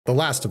The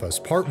Last of Us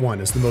Part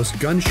 1 is the most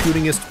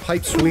gun-shootingest,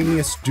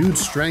 pipe-swingingest,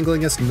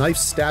 dude-stranglingest,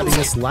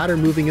 knife-stabbingest,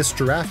 ladder-movingest,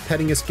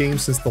 giraffe-pettingest game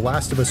since The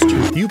Last of Us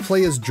 2. You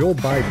play as Joel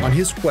Biden on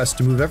his quest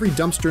to move every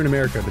dumpster in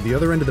America to the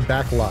other end of the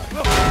back lot.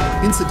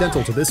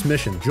 Incidental to this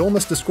mission, Joel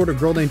must escort a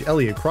girl named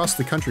Ellie across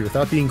the country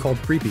without being called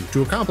creepy.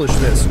 To accomplish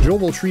this, Joel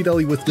will treat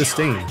Ellie with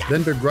disdain,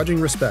 then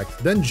begrudging respect,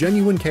 then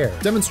genuine care,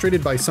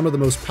 demonstrated by some of the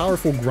most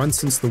powerful grunts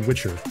since The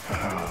Witcher.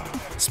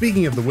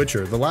 Speaking of The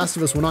Witcher, The Last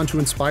of Us went on to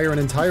inspire an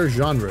entire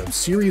genre of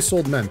serious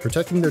old men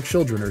protecting their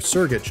children or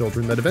surrogate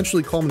children that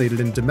eventually culminated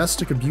in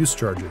domestic abuse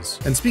charges.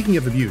 And speaking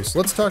of abuse,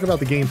 let's talk about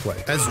the gameplay.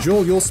 As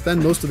Joel, you'll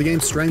spend most of the game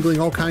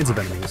strangling all kinds of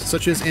enemies,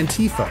 such as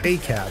Antifa,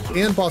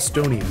 ACAB, and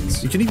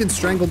Bostonians. You can even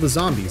strangle the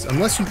zombies,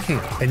 unless you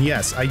can't. And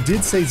yes, I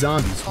did say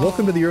zombies.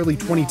 Welcome to the early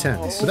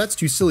 2010s, but that's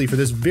too silly for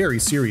this very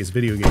serious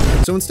video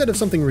game. So instead of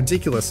something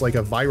ridiculous like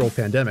a viral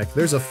pandemic,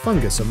 there's a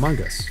fungus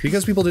among us.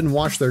 Because people didn't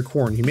wash their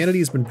corn, humanity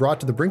has been brought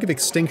to the brink of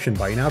extinction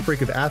by an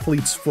outbreak of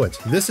athlete's foot.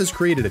 This has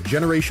created a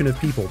generation of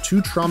people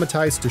too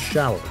traumatized to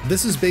shower.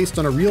 This is based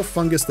on a real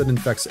fungus that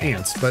infects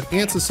ants, but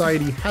ant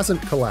society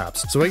hasn't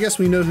collapsed. So I guess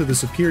we know who the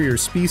superior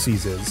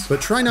species is,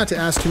 but try not to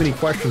ask too many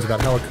questions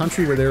about how a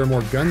country where there are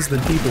more guns than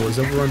people is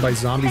overrun by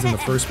zombies in the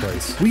first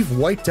place. We've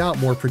wiped out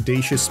more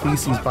predaceous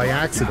species by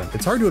accident.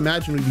 It's hard to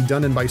imagine we'd be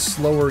done in by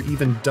slower,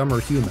 even dumber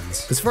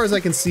humans. As far as I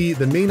can see,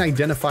 the main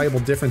identifiable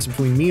difference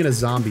between me and a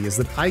zombie is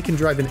that I can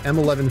drive an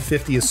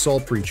M1150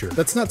 assault breacher.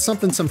 That's not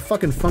something some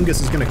fucking fungus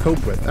is gonna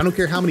cope with. I don't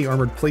care how many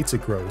armored plates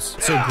it grows.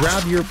 So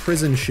grab your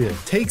prison shit,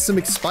 take some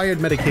expired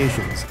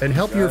medications, and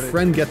help your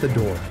friend get the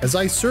door, as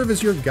I serve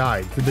as your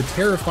guide through the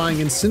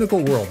terrifying and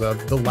cynical world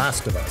of The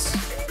Last of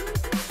Us.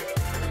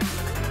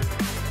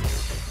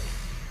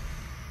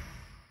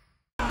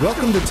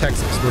 Welcome to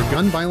Texas, where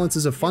gun violence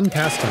is a fun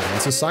pastime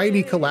and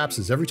society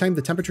collapses every time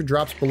the temperature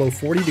drops below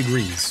 40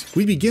 degrees.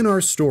 We begin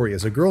our story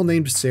as a girl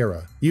named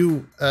Sarah.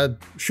 You,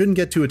 shouldn't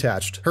get too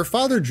attached. Her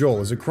father,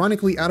 Joel, is a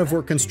chronically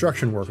out-of-work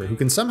construction worker who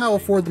can somehow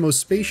afford the most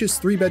spacious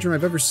 3-bedroom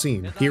I've ever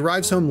seen. He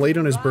arrives home late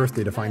on his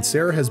birthday to find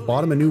Sarah has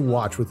bought him a new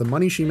watch with the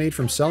money she made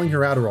from selling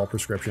her Adderall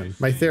prescription.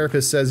 My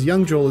therapist says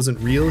young Joel isn't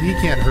real, he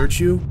can't hurt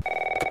you.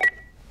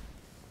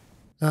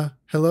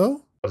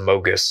 Hello?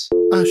 Amogus.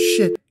 Ah,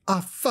 shit.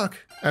 Ah, fuck.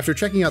 After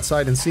checking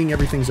outside and seeing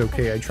everything's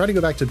okay, I try to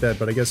go back to bed,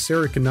 but I guess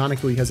Sarah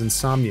canonically has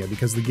insomnia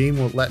because the game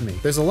won't let me.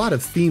 There's a lot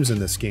of themes in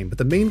this game, but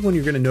the main one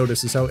you're going to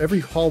notice is how every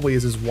hallway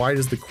is as wide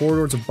as the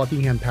corridors of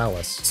Buckingham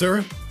Palace.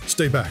 Sarah,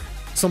 stay back.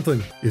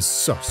 Something is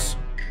sus.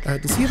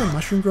 Does he have a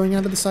mushroom growing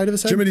out of the side of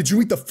his head? Jimmy, did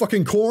you eat the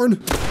fucking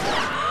corn?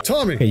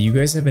 Tommy! Hey, you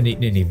guys haven't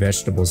eaten any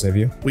vegetables, have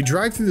you? We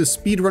drive through the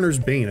speedrunner's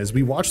bane as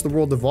we watch the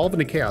world evolve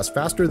into chaos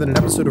faster than an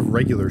episode of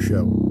Regular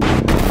Show.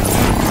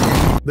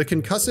 The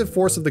concussive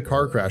force of the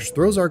car crash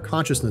throws our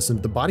consciousness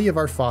into the body of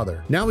our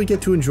father. Now we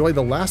get to enjoy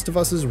The Last of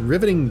Us's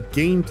riveting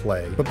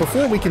gameplay. But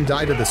before we can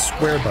die to the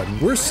square button,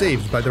 we're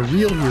saved by the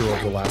real hero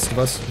of The Last of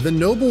Us, the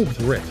noble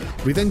Brick.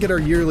 We then get our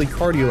yearly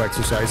cardio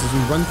exercise as we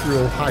run through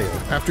Ohio.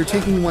 After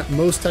taking what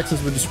most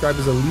Texans would describe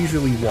as a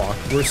leisurely walk,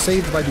 we're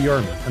saved by the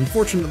army.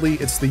 Unfortunately,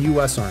 it's the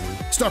US Army.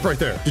 Stop right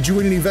there. Did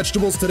you eat any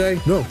vegetables today?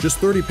 No, just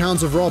 30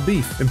 pounds of raw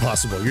beef.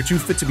 Impossible. You're too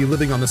fit to be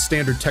living on the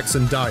standard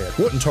Texan diet.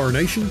 What in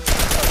tarnation?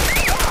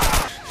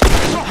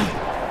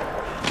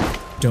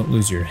 Don't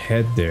lose your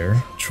head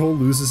there. Joel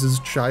loses his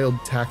child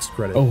tax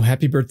credit. Oh,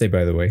 happy birthday,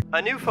 by the way.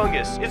 A new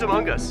fungus is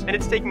among us, and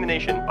it's taking the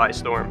nation by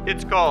storm.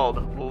 It's called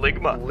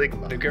Ligma.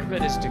 The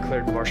government has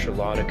declared martial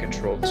law to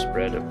control the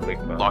spread of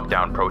Ligma.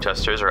 Lockdown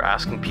protesters are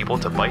asking people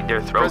to bite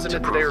their throats to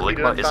prove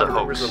Ligma is a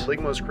hoax.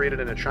 Ligma was created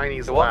in a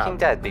Chinese The Walking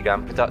Dead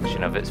began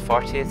production of its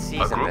 40th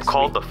season A group this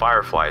called week. the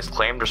Fireflies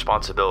claimed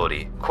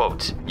responsibility.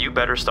 Quote, "You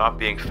better stop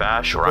being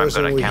fash or I'm gonna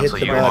Supposedly cancel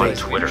hit you the on body.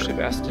 Twitter." They've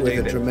asked with today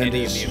a that any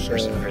tremendous immune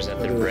person present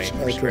their brain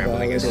for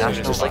scrambling as ultraviolet, The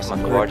National soon as Ligma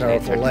possible. coordinator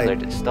powerful light.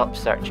 declared it stopped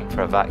searching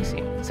for a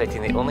vaccine,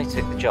 citing they only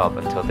took the job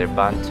until their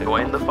ban took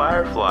Join off. the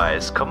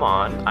Fireflies, come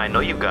on. I know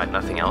you've got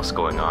nothing else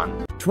going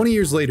on. 20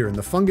 years later, and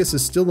the fungus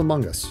is still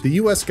among us. The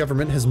US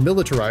government has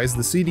militarized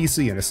the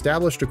CDC and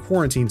established a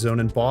quarantine zone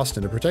in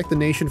Boston to protect the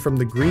nation from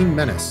the Green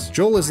Menace.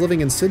 Joel is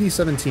living in City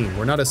 17,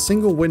 where not a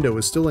single window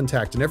is still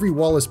intact and every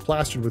wall is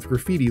plastered with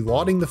graffiti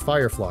lauding the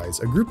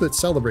Fireflies, a group that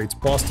celebrates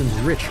Boston's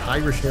rich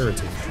Irish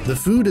heritage. The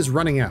food is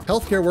running out.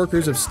 Healthcare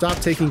workers have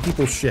stopped taking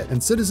people's shit,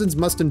 and citizens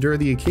must endure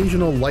the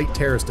occasional light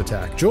terrorist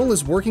attack. Joel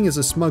is working as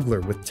a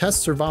smuggler with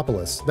Tess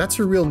Servopoulos. That's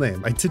her real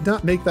name. I did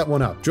not make that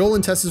one up. Joel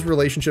and Tess's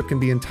relationship can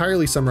be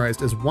entirely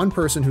summarized as one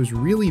person who's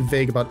really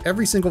vague about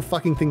every single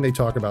fucking thing they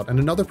talk about, and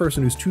another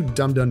person who's too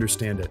dumb to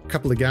understand it. A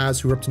couple of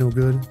guys who were up to no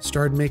good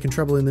started making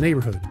trouble in the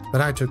neighborhood,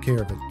 but I took care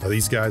of it. Are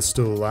these guys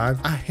still alive?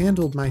 I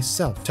handled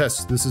myself.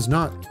 Tess, this is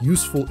not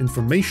useful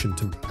information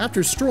to me.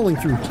 After strolling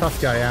through Tough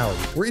Guy Alley,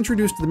 we're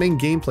introduced to the main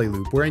gameplay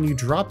loop, wherein you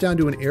drop down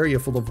to an area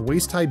full of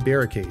waist-high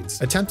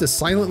barricades, attempt to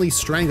silently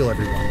strangle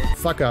everyone,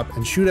 fuck up,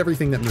 and shoot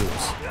everything that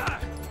moves.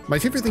 My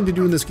favorite thing to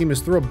do in this game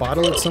is throw a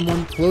bottle at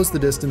someone, close the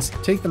distance,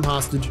 take them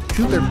hostage,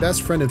 shoot their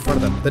best friend in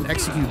front of them, then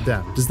execute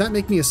them. Does that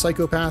make me a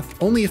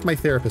psychopath? Only if my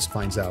therapist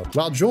finds out.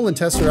 While Joel and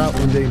Tess are out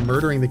one day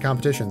murdering the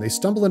competition, they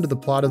stumble into the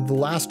plot of The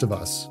Last of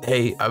Us.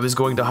 Hey, I was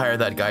going to hire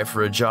that guy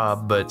for a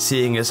job, but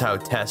seeing as how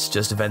Tess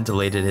just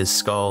ventilated his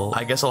skull,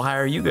 I guess I'll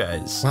hire you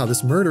guys. Wow,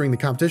 this murdering the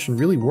competition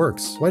really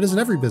works. Why doesn't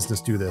every business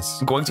do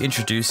this? I'm going to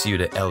introduce you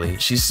to Ellie.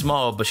 She's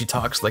small, but she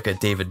talks like a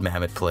David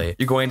Mamet play.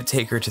 You're going to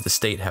take her to the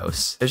State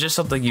House. There's just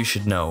something you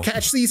should know.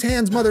 Catch these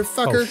hands,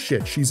 motherfucker! Oh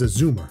shit, she's a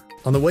zoomer.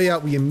 On the way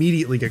out, we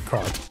immediately get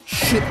caught.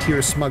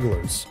 Shit-tier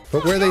smugglers.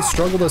 But where they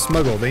struggle to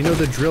smuggle, they know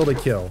the drill to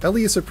kill.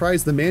 Ellie is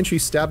surprised the man she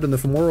stabbed in the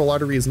femoral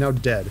artery is now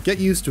dead. Get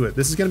used to it.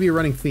 This is gonna be a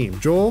running theme.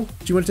 Joel,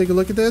 do you want to take a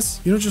look at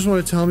this? You don't just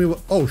want to tell me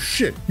what— oh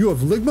shit, you have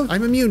ligma?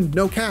 I'm immune,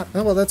 no cap.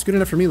 Oh well, that's good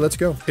enough for me, let's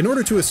go. In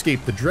order to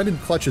escape the dreaded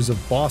clutches of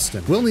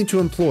Boston, we'll need to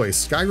employ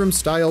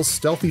Skyrim-style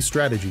stealthy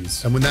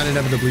strategies. And when that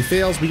inevitably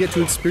fails, we get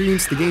to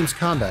experience the game's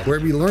combat, where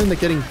we learn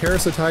that getting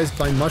parasitized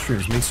by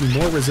mushrooms makes you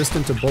more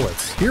resistant to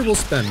bullets. Here we'll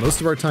spend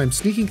most of our time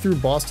sneaking through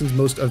Boston's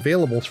most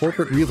available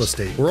corporate real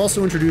estate. We're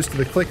also introduced to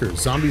the Clickers,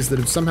 zombies that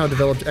have somehow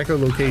developed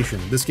echolocation.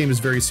 This game is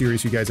very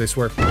serious, you guys, I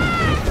swear.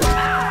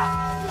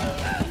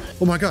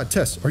 Oh my god,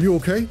 Tess, are you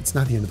okay? It's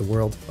not the end of the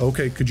world.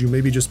 Okay, could you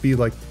maybe just be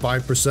like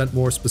 5%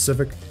 more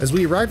specific? As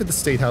we arrive at the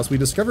State House, we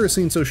discover a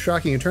scene so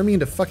shocking it turned me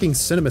into fucking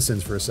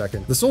CinemaSins for a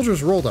second. The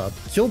soldiers rolled up,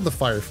 killed the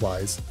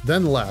Fireflies,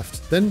 then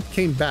left, then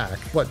came back.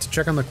 What, to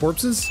check on the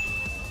corpses?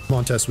 Come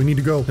on, Tess, we need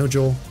to go. No,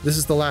 Joel, this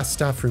is the last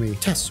stop for me.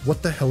 Tess,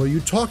 what the hell are you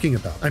talking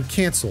about? I'm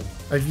canceled.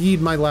 I've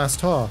yeed my last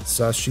haw.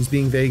 Sus, she's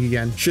being vague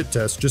again. Shit,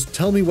 Tess, just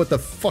tell me what the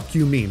fuck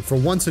you mean for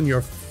once in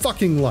your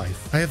fucking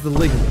life. I have the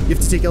ligma. You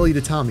have to take Ellie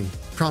to Tommy.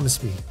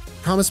 Promise me.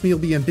 Promise me you'll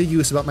be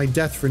ambiguous about my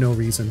death for no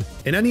reason.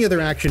 In any other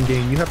action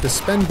game, you have to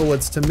spend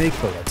bullets to make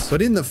bullets.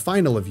 But in the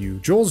final of you,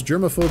 Joel's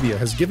germophobia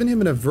has given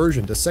him an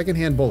aversion to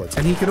secondhand bullets,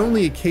 and he can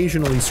only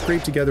occasionally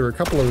scrape together a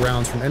couple of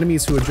rounds from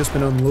enemies who had just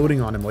been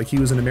unloading on him like he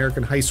was in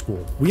American high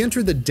school. We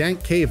enter the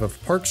dank cave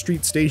of Park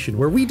Street Station,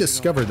 where we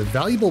discover the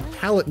valuable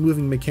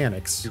pallet-moving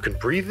mechanics. You can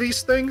breathe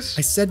these things?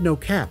 I said no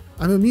cap.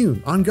 I'm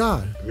immune, on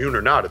God. Immune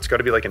or not, it's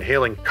gotta be like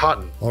inhaling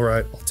cotton. All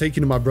right, I'll take you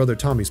to my brother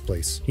Tommy's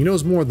place. He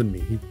knows more than me.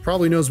 He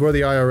probably knows where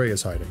the IRA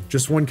is hiding.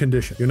 Just one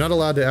condition. You're not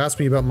allowed to ask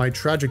me about my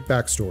tragic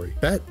backstory.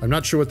 Bet? I'm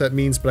not sure what that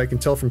means, but I can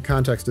tell from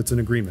context it's an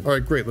agreement. All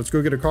right, great. Let's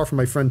go get a car from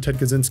my friend Ted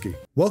Kaczynski.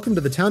 Welcome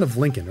to the town of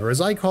Lincoln, or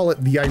as I call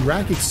it, the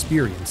Iraq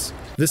Experience.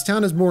 This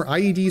town has more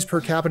IEDs per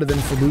capita than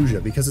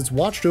Fallujah because it's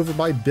watched over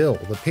by Bill,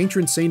 the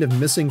patron saint of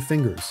missing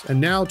fingers.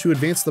 And now, to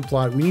advance the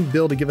plot, we need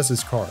Bill to give us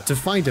his car. To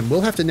find him,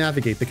 we'll have to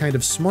navigate the kind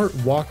of smart,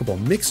 walkable,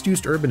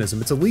 mixed-use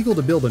urbanism it's illegal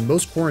to build in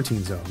most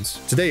quarantine zones.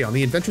 Today, on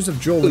the adventures of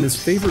Joel and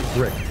his favorite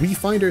brick, we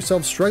find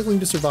ourselves struggling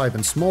to survive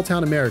in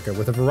small-town America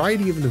with a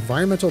variety of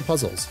environmental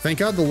puzzles. Thank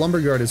God the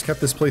lumberyard has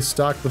kept this place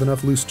stocked with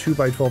enough loose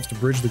 2x12s to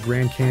bridge the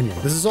Grand Canyon.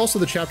 This is also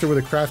the chapter where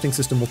the crafting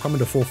system will come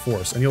into full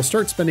force, and you'll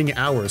start spending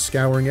hours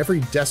scouring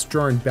every desk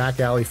drawer and back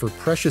alley for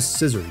precious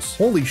scissors.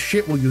 Holy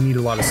shit, will you need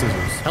a lot of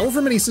scissors.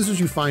 However many scissors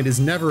you find is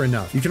never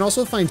enough. You can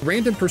also find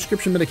random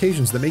prescription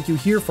medications that make you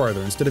hear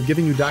farther instead of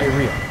giving you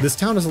diarrhea. This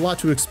town has a lot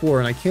to explore,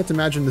 and I can't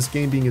imagine this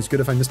game being as good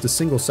if I missed a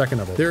single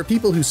second of it. There are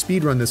people who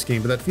speedrun this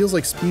game, but that feels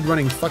like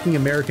speedrunning fucking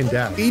American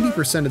Dad.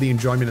 80% of the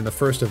enjoyment in the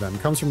first of them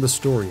comes from the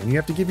story, and you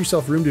have to give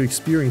yourself room to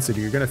experience it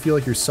or you're gonna feel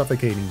like you're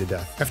suffocating to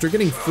death. After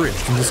getting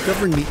fridged and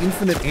discovering the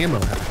infinite ammo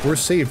hack, we're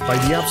saved by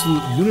the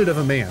absolute unit of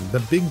a man, the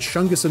big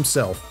Chungus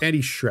himself, and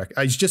he's Shrek.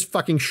 He's just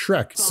fucking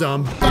Shrek.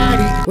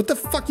 Somebody! What the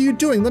fuck are you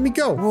doing? Let me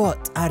go!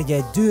 What are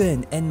you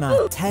doing in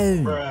my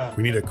town?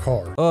 We need a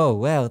car. Oh,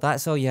 well,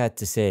 that's all you had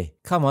to say.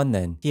 Come on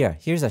then.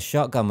 Here's a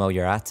shotgun while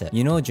you're at it.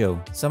 You know,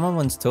 Joe, someone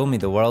once told me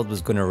the world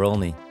was gonna roll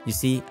me. You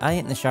see, I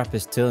ain't the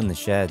sharpest tool in the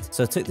shed,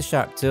 so I took the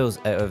sharp tools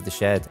out of the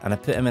shed and I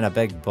put them in a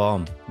big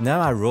bomb. Now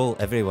I roll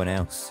everyone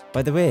else.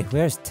 By the way,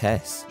 where's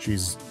Tess?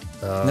 She's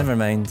Never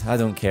mind, I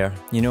don't care.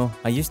 You know,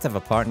 I used to have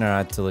a partner I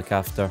had to look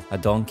after, a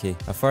donkey.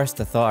 At first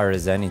I thought I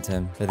resented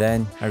him, but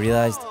then I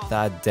realised that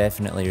I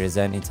definitely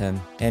resented him.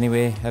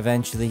 Anyway,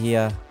 eventually he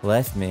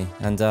left me,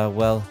 and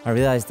well, I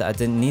realised that I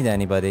didn't need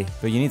anybody,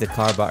 but you need a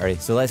car battery,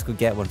 so let's go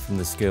get one from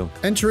the school.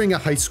 Entering a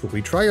high school,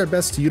 we try our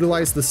best to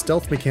utilize the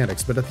stealth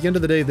mechanics, but at the end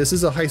of the day, this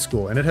is a high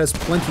school, and it has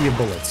plenty of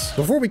bullets.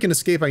 Before we can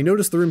escape, I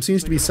notice the room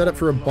seems to be set up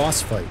for a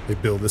boss fight. Hey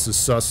Bill, this is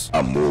sus.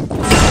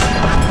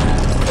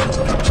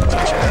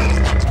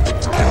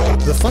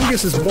 The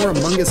fungus is more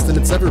Among Us than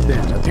it's ever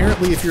been.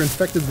 Apparently, if you're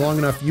infected long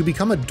enough, you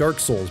become a Dark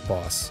Souls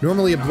boss.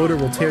 Normally, a bloater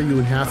will tear you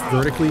in half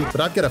vertically,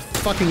 but I've got a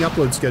fucking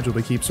upload schedule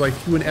to keep, so I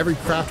threw in every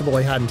craftable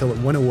I had until it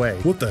went away.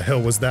 What the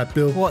hell was that,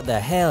 Bill? What the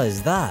hell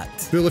is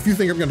that? Bill, if you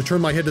think I'm gonna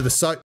turn my head to the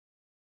side—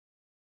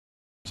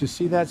 Did you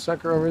see that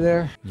sucker over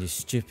there? You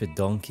stupid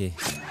donkey.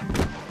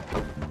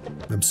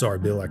 I'm sorry,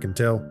 Bill, I can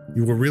tell.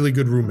 You were really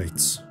good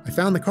roommates. I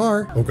found the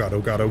car. Oh god,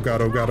 oh god, oh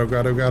god, oh god, oh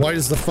god, oh god. Why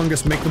does the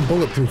fungus make them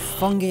bulletproof?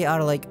 Fungi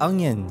are like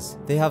onions.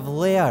 They have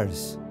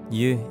layers.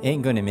 You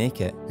ain't gonna make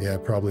it. Yeah,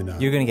 probably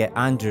not. You're gonna get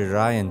Andrew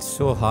Ryan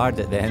so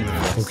hard at the end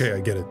of this. Okay, I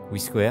get it. We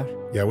square?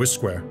 Yeah, we're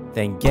square.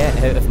 Then get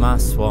out of my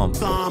swamp.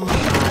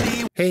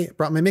 Somebody Hey,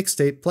 brought my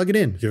mixtape. Plug it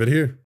in. Give it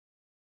here.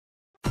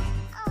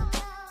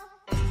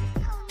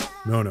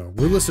 No,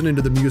 we're listening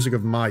to the music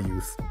of my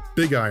youth.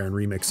 Big Iron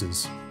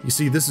remixes. You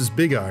see, this is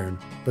Big Iron,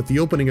 but the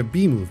opening of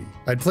B-Movie.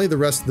 I'd play the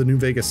rest of the New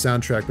Vegas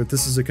soundtrack, but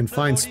this is a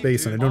confined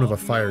space and I don't have a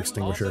fire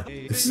extinguisher.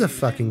 This is a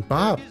fucking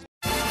bop.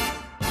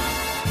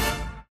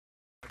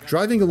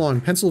 Driving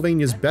along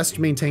Pennsylvania's best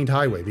maintained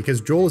highway because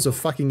Joel is a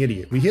fucking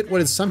idiot. We hit what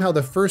is somehow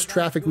the first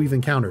traffic we've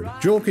encountered.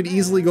 Joel could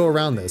easily go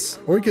around this,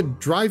 or he could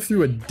drive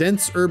through a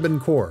dense urban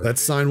core. That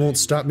sign won't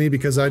stop me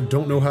because I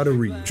don't know how to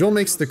read. Joel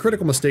makes the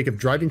critical mistake of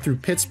driving through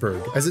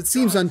Pittsburgh, as it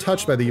seems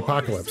untouched by the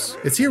apocalypse.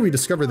 It's here we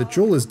discover that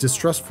Joel is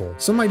distrustful.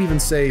 Some might even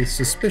say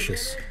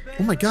suspicious.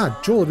 Oh my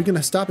god, Joel, are we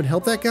gonna stop and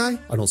help that guy?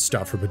 I don't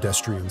stop for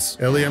pedestrians.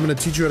 Ellie, I'm gonna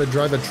teach you how to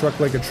drive a truck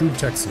like a true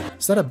Texan.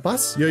 Is that a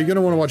bus? Yeah, you're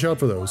gonna wanna watch out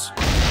for those.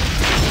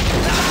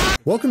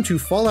 Welcome to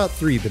Fallout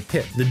 3, The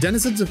Pit. The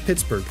denizens of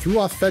Pittsburgh threw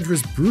off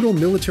Fedra's brutal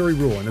military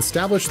rule and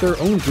established their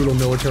own brutal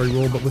military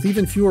rule, but with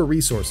even fewer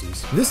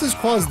resources. This has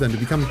caused them to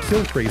become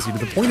kill crazy to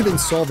the point of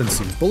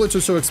insolvency. Bullets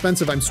are so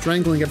expensive I'm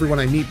strangling everyone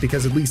I meet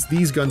because at least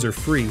these guns are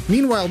free.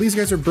 Meanwhile, these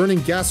guys are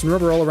burning gas and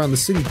rubber all around the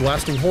city,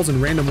 blasting holes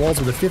in random walls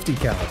with a 50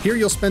 cal. Here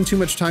you'll spend too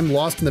much time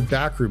lost in the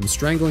back room,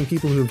 strangling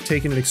people who have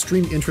taken an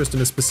extreme interest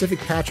in a specific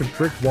patch of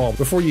brick wall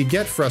before you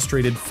get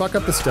frustrated, fuck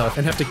up the stuff,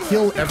 and have to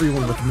kill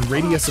everyone within the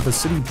radius of a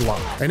city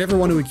block. I never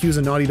want to accuse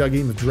a Naughty Dog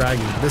game of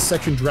dragging, but this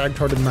section dragged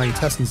harder than my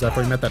intestines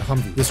after I met that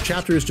Humvee. This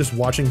chapter is just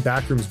watching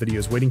backrooms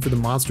videos waiting for the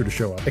monster to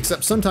show up.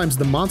 Except sometimes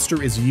the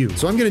monster is you.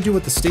 So I'm gonna do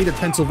what the state of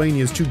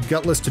Pennsylvania is too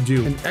gutless to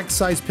do and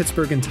excise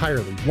Pittsburgh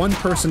entirely, one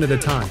person at a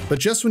time. But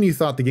just when you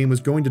thought the game was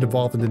going to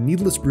devolve into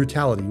needless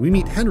brutality, we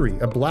meet Henry,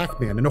 a black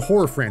man in a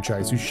horror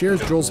franchise who shares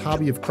Joel's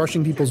hobby of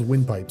crushing people's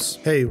windpipes.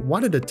 Hey, why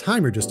did a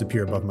timer just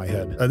appear above my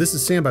head? This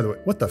is Sam, by the way.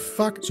 What the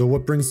fuck? So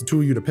what brings the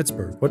two of you to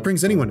Pittsburgh? What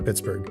brings anyone to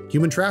Pittsburgh?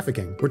 Human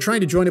trafficking. We're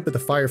trying to join up with the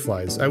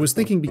Fireflies. I was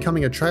thinking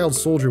becoming a child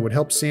soldier would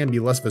help Sam be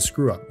less of a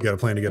screw-up. You got a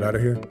plan to get out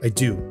of here? I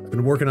do. I've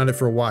been working on it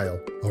for a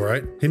while. All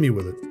right, hit me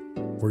with it.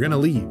 We're gonna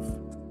leave.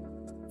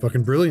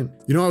 Fucking brilliant.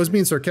 You know, I was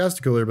being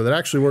sarcastic earlier, but that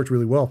actually worked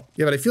really well.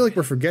 Yeah, but I feel like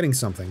we're forgetting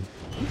something.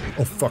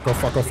 Oh fuck, oh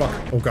fuck, oh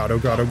fuck. Oh god, oh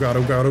god, oh god,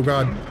 oh god, oh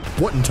god.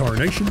 What in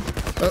tarnation?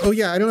 Oh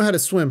yeah, I don't know how to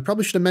swim.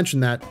 Probably should have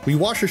mentioned that. We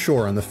wash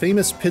ashore on the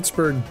famous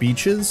Pittsburgh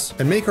beaches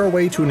and make our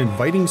way to an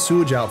inviting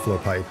sewage outflow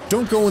pipe.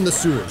 Don't go in the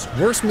sewers.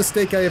 Worst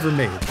mistake I ever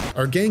made.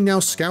 Our gang now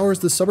scours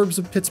the suburbs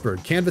of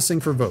Pittsburgh,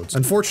 canvassing for votes.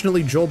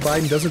 Unfortunately, Joe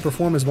Biden doesn't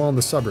perform as well in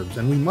the suburbs,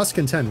 and we must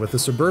contend with the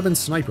suburban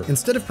sniper.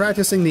 Instead of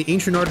practicing the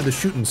ancient art of the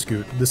shoot and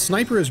scoot, the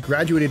sniper has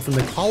graduated from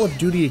the Call of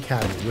Duty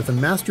Academy with a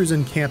master's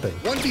in camping.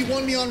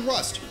 1v1 me on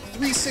Rust.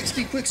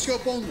 360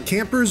 quickscope only.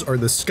 Campers are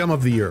the scum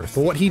of the earth,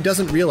 but what he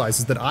doesn't realize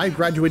is that I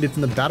graduated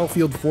from the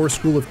Battlefield 4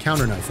 School of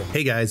Counternifing.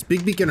 Hey guys,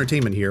 Big Beak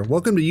Entertainment here.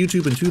 Welcome to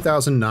YouTube in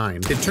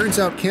 2009. It turns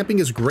out camping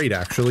is great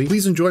actually.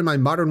 Please enjoy my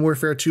Modern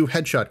Warfare 2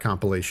 headshot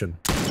compilation.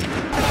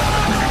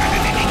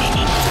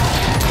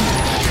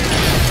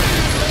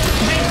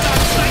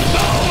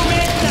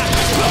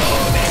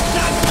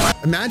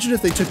 Imagine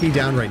if they took me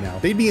down right now.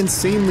 They'd be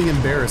insanely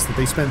embarrassed that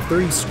they spent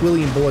 30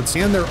 squillion bullets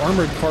and their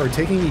armored car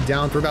taking me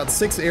down for about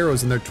 6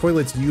 arrows in their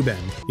toilet's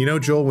U-bend. You know,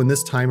 Joel, when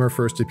this timer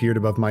first appeared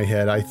above my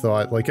head, I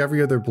thought, like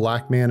every other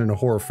black man in a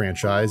horror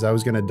franchise, I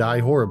was gonna die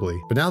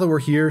horribly. But now that we're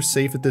here,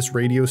 safe at this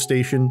radio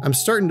station, I'm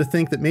starting to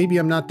think that maybe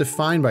I'm not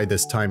defined by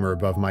this timer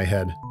above my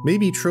head.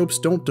 Maybe tropes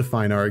don't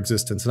define our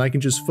existence and I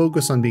can just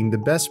focus on being the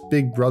best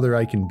big brother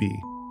I can be.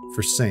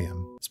 For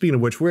Sam. Speaking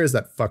of which, where is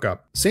that fuck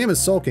up? Sam is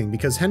sulking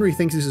because Henry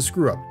thinks he's a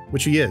screw-up,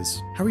 which he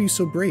is. How are you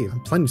so brave? I'm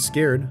plenty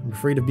scared. I'm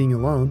afraid of being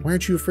alone. Why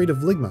aren't you afraid of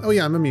Ligma? Oh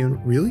yeah, I'm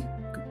immune. Really?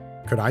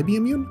 Could I be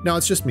immune? No,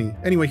 it's just me.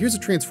 Anyway, here's a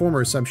transformer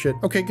or some shit.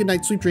 Okay, good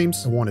night, sweet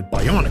dreams. I wanted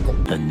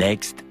Bionicle. The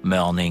next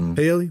morning.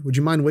 Hey Ellie, would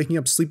you mind waking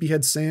up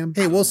sleepyhead Sam?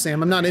 Hey, well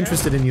Sam, I'm not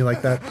interested in you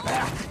like that.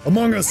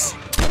 Among Us!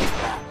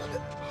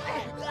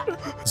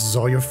 This is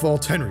all your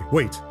fault, Henry.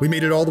 Wait, we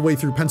made it all the way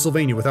through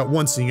Pennsylvania without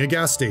once seeing a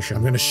gas station.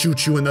 I'm gonna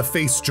shoot you in the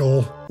face,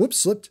 Joel. Whoops,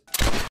 slipped.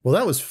 Well,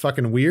 that was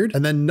fucking weird.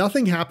 And then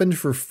nothing happened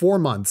for 4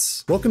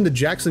 months. Welcome to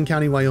Jackson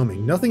County,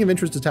 Wyoming. Nothing of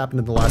interest has happened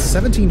in the last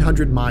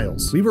 1,700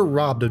 miles. We were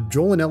robbed of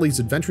Joel and Ellie's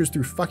adventures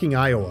through fucking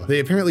Iowa. They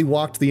apparently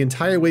walked the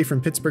entire way from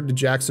Pittsburgh to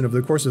Jackson over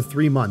the course of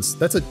 3 months.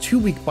 That's a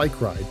 2-week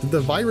bike ride. Did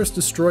the virus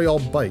destroy all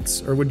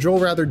bikes? Or would Joel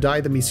rather die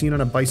than be seen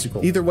on a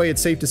bicycle? Either way,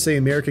 it's safe to say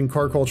American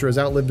car culture has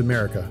outlived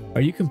America.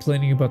 Are you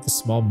complaining about the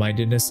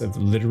small-mindedness of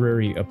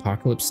literary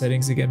apocalypse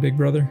settings again, big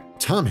brother?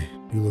 Tommy,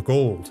 you look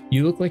old.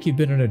 You look like you've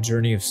been on a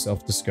journey of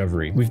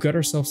self-discovery. We've got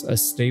ourselves a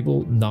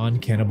stable,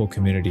 non-cannibal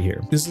community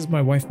here. This is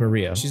my wife,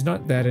 Maria. She's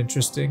not that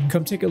interesting.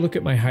 Come take a look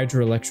at my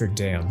hydroelectric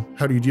dam.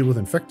 How do you deal with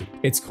infected?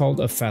 It's called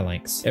a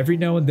phalanx. Every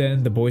now and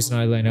then, the boys and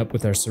I line up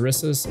with our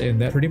sarissas,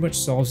 and that pretty much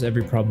solves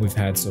every problem we've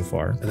had so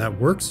far. And that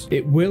works?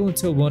 It will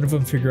until one of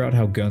them figure out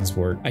how guns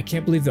work. I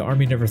can't believe the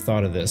army never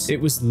thought of this. It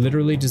was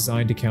literally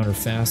designed to counter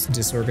fast,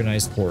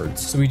 disorganized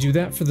hordes. So we do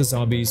that for the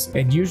zombies,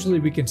 and usually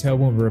we can tell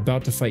when we're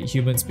about to fight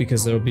humans because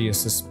because there'll be a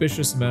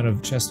suspicious amount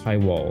of chest-high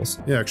walls.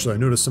 Yeah, actually, I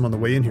noticed some on the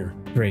way in here.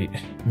 Great,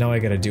 now I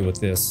gotta deal with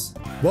this.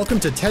 Welcome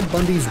to Ted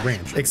Bundy's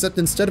ranch, except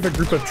instead of a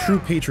group of true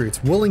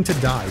patriots willing to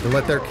die to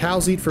let their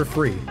cows eat for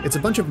free, it's a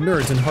bunch of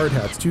nerds in hard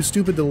hats too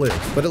stupid to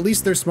live. But at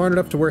least they're smart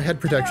enough to wear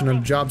head protection on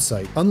a job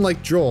site.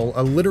 Unlike Joel,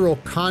 a literal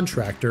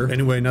contractor.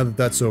 Anyway, now that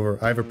that's over,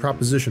 I have a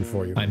proposition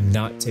for you. I'm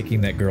not taking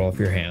that girl off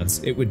your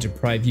hands. It would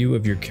deprive you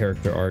of your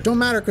character arc. Don't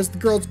matter, because the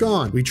girl's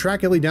gone. We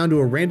track Ellie down to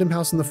a random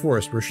house in the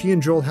forest where she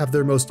and Joel have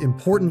their most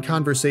important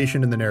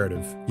conversation in the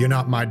narrative. You're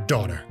not my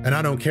daughter, and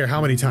I don't care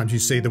how many times you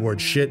say the word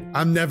shit.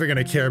 I'm never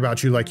gonna care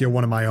about you like you're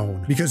one of my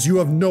own, because you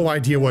have no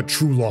idea what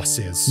true loss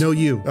is. No,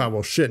 you. Ah,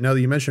 well shit, now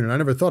that you mention it, I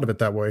never thought of it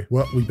that way.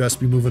 Well, we best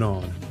be moving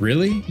on.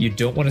 Really? You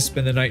don't want to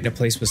spend the night in a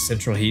place with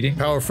central heating?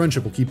 Power of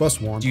friendship will keep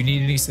us warm. Do you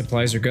need any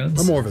supplies or guns?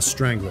 I'm more of a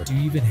strangler. Do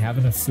you even have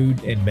enough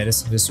food and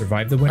medicine to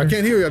survive the winter? I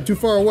can't hear you, I'm too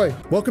far away.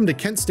 Welcome to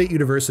Kent State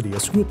University, a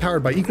school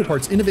powered by equal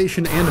parts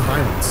innovation and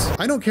violence.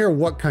 I don't care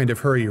what kind of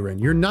hurry you're in,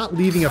 you're not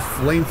leaving a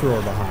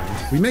flamethrower behind.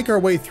 We make our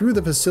way through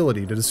the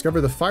facility to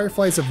discover the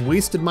Fireflies have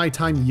wasted my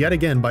time yet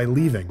again by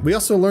leaving. We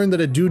also learned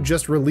that a dude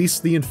just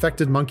released the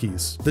infected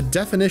monkeys. The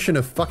definition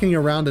of fucking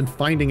around and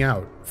finding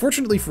out.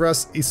 Fortunately for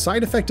us, a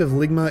side effect of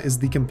Ligma is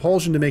the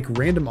compulsion to make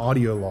random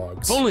audio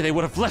logs. If only they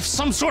would have left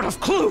some sort of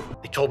clue!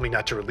 They told me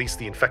not to release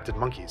the infected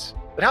monkeys.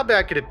 But how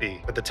bad could it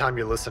be? At the time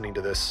you're listening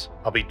to this,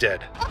 I'll be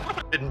dead.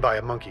 Bitten by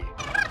a monkey.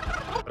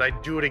 But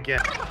I'd do it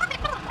again.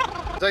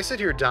 As I sit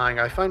here dying,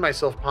 I find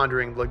myself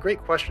pondering the great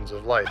questions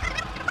of life.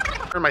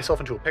 I turn myself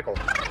into a pickle.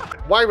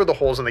 Why were the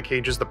holes in the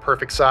cages the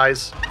perfect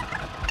size?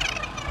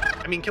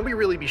 I mean, can we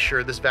really be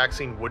sure this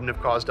vaccine wouldn't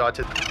have caused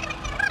autism?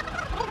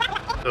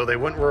 So they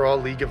went where all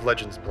League of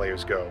Legends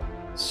players go.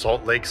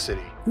 Salt Lake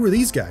City. Who are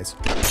these guys?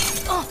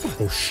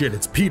 Oh shit,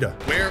 it's PETA.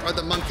 Where are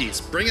the monkeys?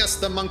 Bring us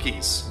the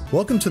monkeys.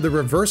 Welcome to the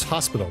Reverse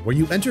Hospital, where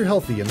you enter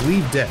healthy and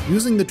leave dead.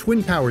 Using the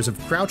twin powers of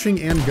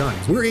crouching and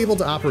guns, we're able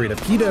to operate a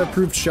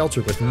PETA-approved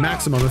shelter with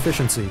maximum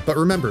efficiency. But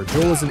remember,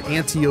 Joel is an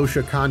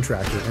anti-OSHA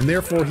contractor, and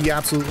therefore he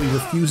absolutely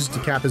refuses to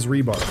cap his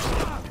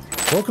rebar.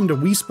 Welcome to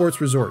Wii Sports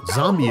Resort,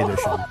 Zombie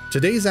Edition.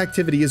 Today's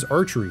activity is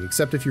archery,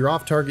 except if you're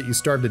off target, you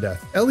starve to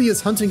death. Ellie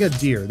is hunting a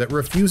deer that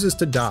refuses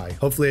to die.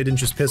 Hopefully I didn't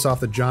just piss off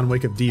the John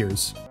Wick of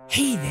deers.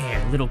 Hey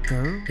there, little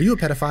girl. Are you a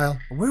pedophile?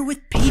 We're with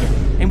PETA,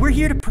 and we're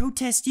here to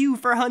protest you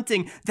for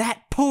hunting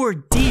that poor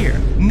deer.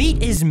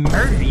 Meat is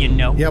murder, you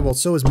know. Yeah, well,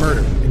 so is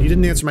murder, and you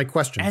didn't answer my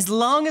question. As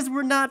long as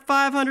we're not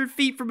 500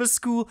 feet from a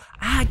school,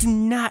 I do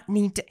not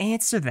need to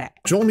answer that.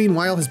 Joel,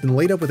 meanwhile, has been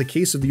laid up with a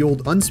case of the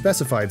old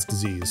unspecifieds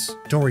disease.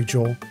 Don't worry,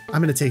 Joel.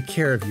 I'm gonna take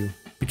care of you,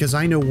 because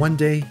I know one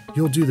day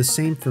you'll do the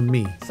same for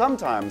me.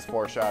 Sometimes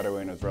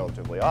foreshadowing is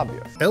relatively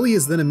obvious. Ellie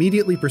is then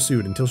immediately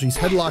pursued until she's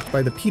headlocked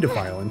by the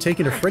pedophile and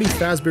taken to Freddy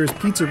Fazbear's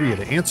Pizzeria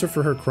to answer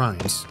for her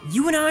crimes.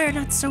 You and I are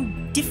not so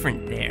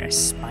different there,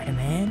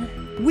 Spider-Man.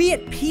 We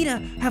at PETA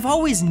have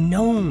always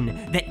known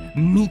that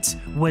meat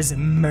was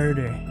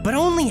murder. But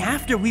only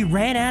after we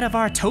ran out of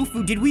our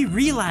tofu did we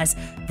realize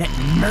that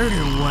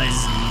murder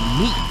was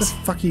meat. What the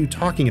fuck are you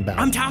talking about?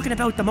 I'm talking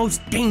about the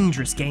most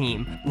dangerous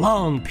game.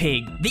 Long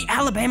pig, the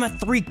Alabama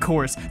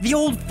 3-course, the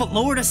old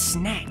Florida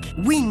snack.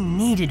 We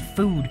needed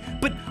food,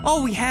 but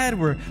all we had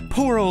were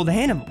poor old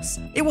animals.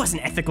 It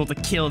wasn't ethical to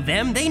kill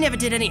them. They never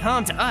did any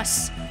harm to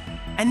us.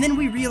 And then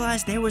we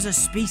realized there was a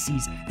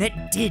species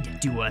that did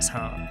do us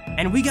harm.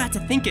 And we got to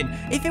thinking,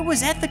 if it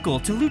was ethical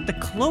to loot the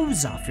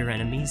clothes off your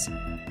enemies,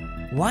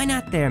 why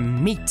not their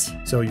meat?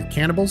 So you're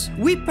cannibals?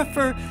 We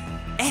prefer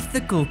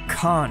ethical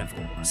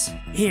carnivores.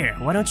 Here,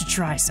 why don't you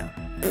try some?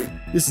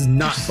 This is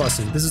not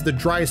fussing. This is the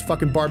driest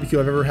fucking barbecue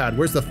I've ever had.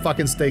 Where's the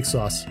fucking steak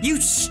sauce?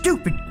 You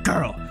stupid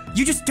girl!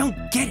 You just don't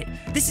get it.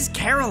 This is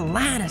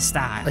Carolina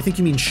style. I think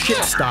you mean shit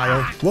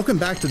style. Welcome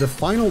back to the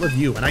final of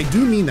you, and I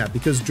do mean that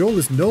because Joel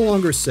is no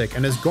longer sick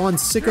and has gone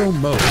sicko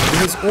mode.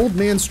 When his old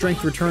man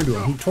strength returned to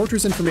him, he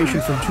tortures information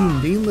from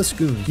two nameless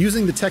goons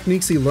using the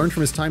techniques he learned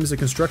from his time as a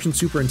construction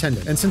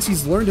superintendent. And since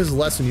he's learned his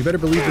lesson, you better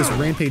believe this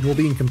rampage will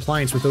be in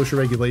compliance with OSHA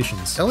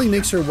regulations. Ellie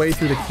makes her way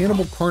through the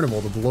cannibal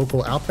carnival to the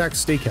local Outback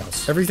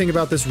Steakhouse. Everything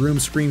about this room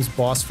screams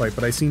boss fight,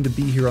 but I seem to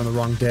be here on the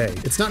wrong day.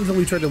 It's not until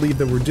we try to leave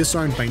that we're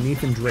disarmed by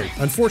Nathan Drake.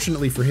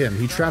 Unfortunately for him,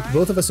 he trapped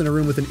both of us in a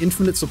room with an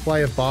infinite supply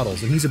of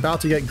bottles, and he's about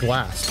to get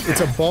glassed.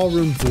 It's a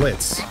ballroom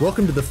blitz.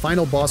 Welcome to the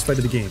final boss fight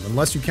of the game,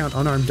 unless you count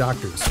unarmed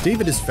doctors.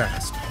 David is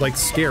fast, like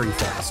scary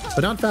fast,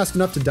 but not fast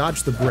enough to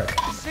dodge the brick.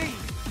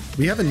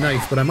 We have a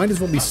knife, but I might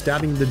as well be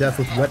stabbing him to death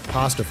with wet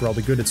pasta for all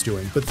the good it's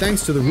doing. But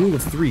thanks to the rule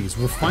of threes,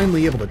 we're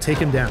finally able to take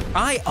him down.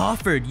 I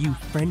offered you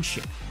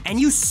friendship, and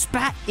you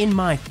spat in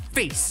my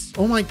face.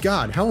 Oh my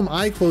god, how am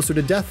I closer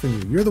to death than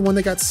you? You're the one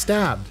that got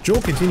stabbed.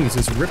 Joel continues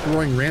his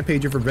rip-roaring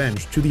rampage of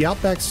revenge to the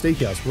Outback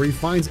Steakhouse, where he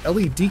finds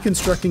Ellie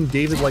deconstructing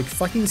David like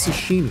fucking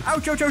sashimi.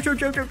 Ouch, ouch, ouch,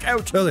 ouch, ouch, ouch,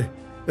 ouch. Ellie,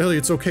 Ellie,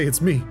 it's okay,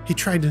 it's me. He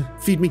tried to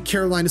feed me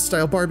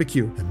Carolina-style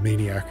barbecue. A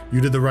maniac.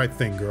 You did the right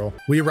thing, girl.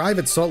 We arrive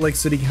at Salt Lake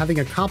City having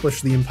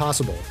accomplished the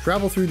impossible.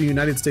 Travel through the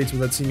United States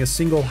without seeing a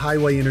single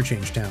highway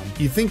interchange town.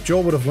 You'd think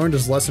Joel would have learned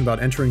his lesson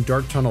about entering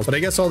dark tunnels, but I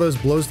guess all those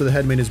blows to the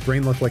head made his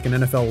brain look like an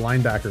NFL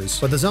linebacker's.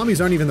 But the zombies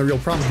aren't even the real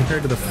problem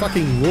compared to the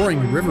fucking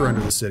roaring river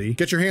under the city.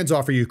 Get your hands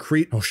off her, you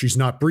creep. Oh, she's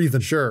not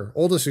breathing. Sure,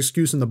 oldest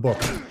excuse in the book.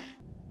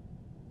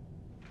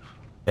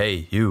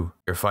 Hey, you.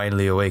 You're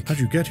finally awake. How'd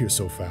you get here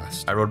so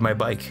fast? I rode my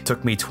bike.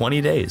 Took me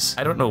 20 days.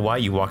 I don't know why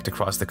you walked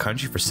across the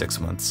country for 6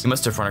 months. You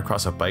must have run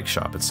across a bike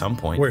shop at some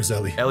point. Where's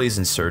Ellie? Ellie's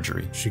in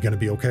surgery. She gonna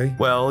be okay?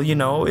 Well, you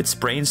know, it's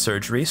brain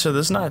surgery, so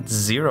there's not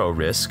zero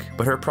risk,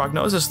 but her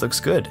prognosis looks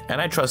good, and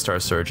I trust our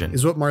surgeon.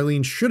 Is what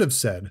Marlene should have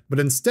said, but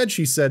instead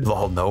she said,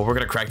 "Well, no, we're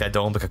gonna crack that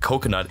dome like a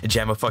coconut and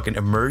jam a fucking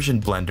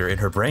immersion blender in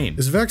her brain."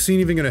 Is the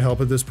vaccine even gonna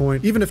help at this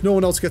point? Even if no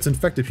one else gets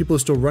infected, people are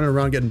still running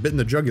around getting bit in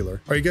the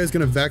jugular. Are you guys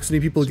gonna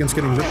vaccinate people against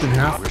getting ripped in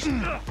half?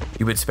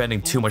 You've been spending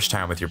too much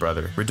time with your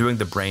brother. We're doing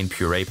the brain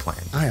puree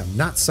plan. I am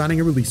not signing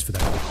a release for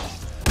that.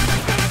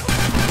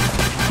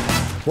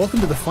 Welcome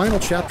to the final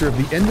chapter of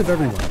The End of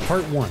Everyone,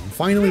 Part 1.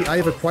 Finally, I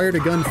have acquired a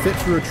gun fit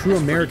for a true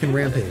American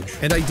rampage.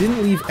 And I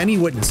didn't leave any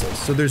witnesses,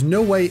 so there's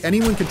no way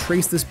anyone could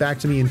trace this back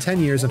to me in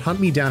 10 years and hunt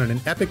me down in an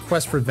epic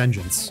quest for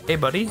vengeance. Hey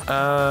buddy,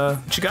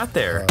 what you got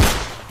there?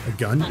 A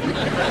gun?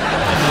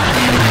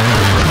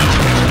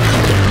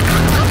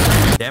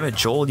 Damn it,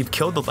 Joel, you've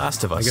killed the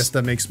last of us. I guess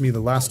that makes me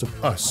the last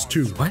of us,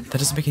 too. What? That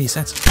doesn't make any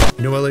sense.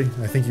 You know, Ellie,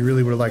 I think you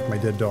really would have liked my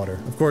dead daughter.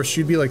 Of course,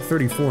 she'd be like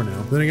 34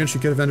 now. Then again, she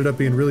could have ended up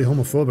being really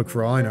homophobic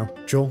for all I know.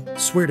 Joel,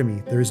 swear to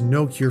me, there is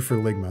no cure for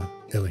ligma.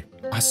 Ellie,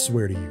 I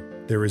swear to you,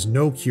 there is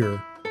no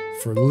cure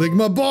for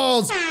ligma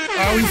balls!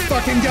 Oh, we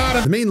fucking got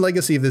him! The main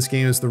legacy of this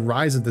game is the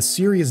rise of the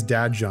serious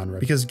dad genre,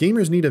 because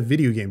gamers need a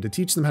video game to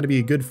teach them how to be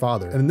a good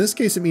father. And in this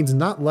case, it means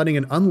not letting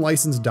an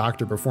unlicensed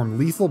doctor perform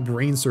lethal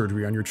brain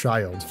surgery on your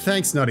child.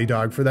 Thanks, Naughty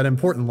Dog, for that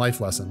important life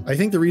lesson. I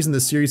think the reason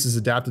this series is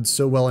adapted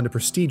so well into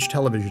prestige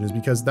television is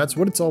because that's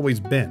what it's always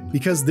been.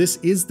 Because this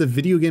is the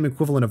video game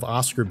equivalent of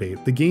Oscar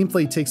bait, the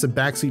gameplay takes a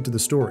backseat to the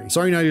story.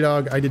 Sorry, Naughty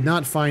Dog, I did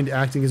not find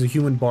acting as a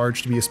human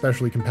barge to be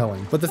especially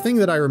compelling. But the thing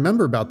that I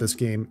remember about this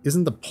game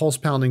isn't the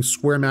pulse-pounding,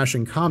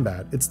 square-mashing combat.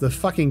 It's the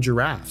fucking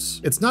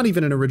giraffes. It's not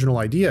even an original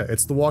idea,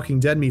 it's The Walking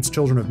Dead meets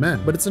Children of Men,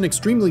 but it's an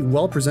extremely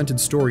well-presented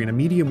story in a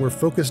medium where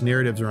focused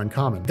narratives are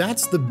uncommon.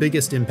 That's the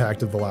biggest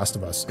impact of The Last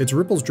of Us. Its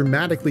ripples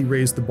dramatically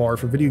raised the bar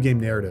for video game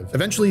narrative,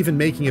 eventually even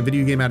making a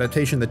video game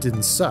adaptation that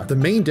didn't suck. The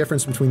main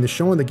difference between the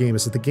show and the game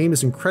is that the game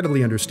is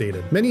incredibly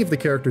understated. Many of the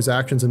characters'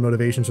 actions and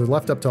motivations are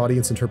left up to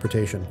audience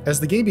interpretation. As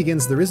the game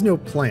begins, there is no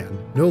plan,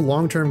 no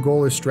long-term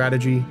goal or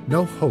strategy,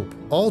 no hope.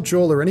 All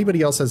Joel or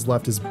anybody else has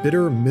left is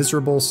bitter,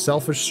 miserable,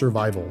 selfish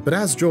survival. But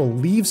as Joel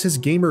leaves his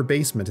gamer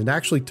basement and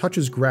actually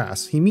touches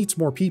grass, he meets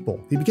more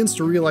people. He begins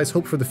to realize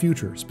hope for the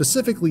future,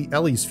 specifically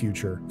Ellie's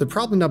future. The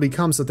problem now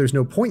becomes that there's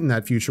no point in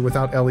that future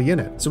without Ellie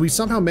in it. So he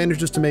somehow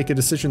manages to make a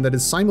decision that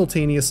is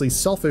simultaneously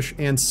selfish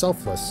and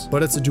selfless.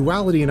 But it's a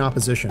duality in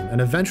opposition,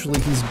 and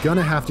eventually he's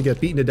gonna have to get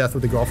beaten to death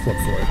with a golf club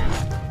for it.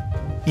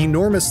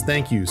 Enormous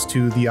thank yous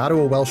to the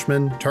Ottawa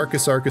Welshman,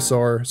 Tarkus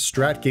Arkasaur,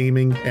 Strat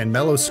Gaming, and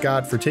Mellow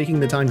Scott for taking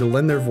the time to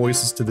lend their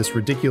voices to this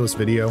ridiculous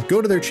video.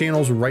 Go to their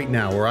channels right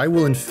now or I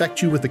will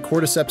infect you with the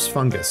cordyceps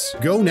fungus.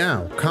 Go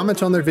now,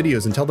 comment on their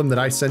videos and tell them that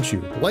I sent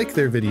you. Like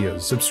their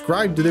videos,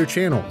 subscribe to their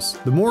channels.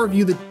 The more of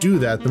you that do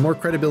that, the more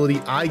credibility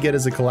I get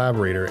as a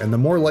collaborator and the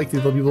more likely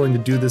they'll be willing to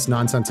do this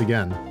nonsense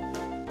again.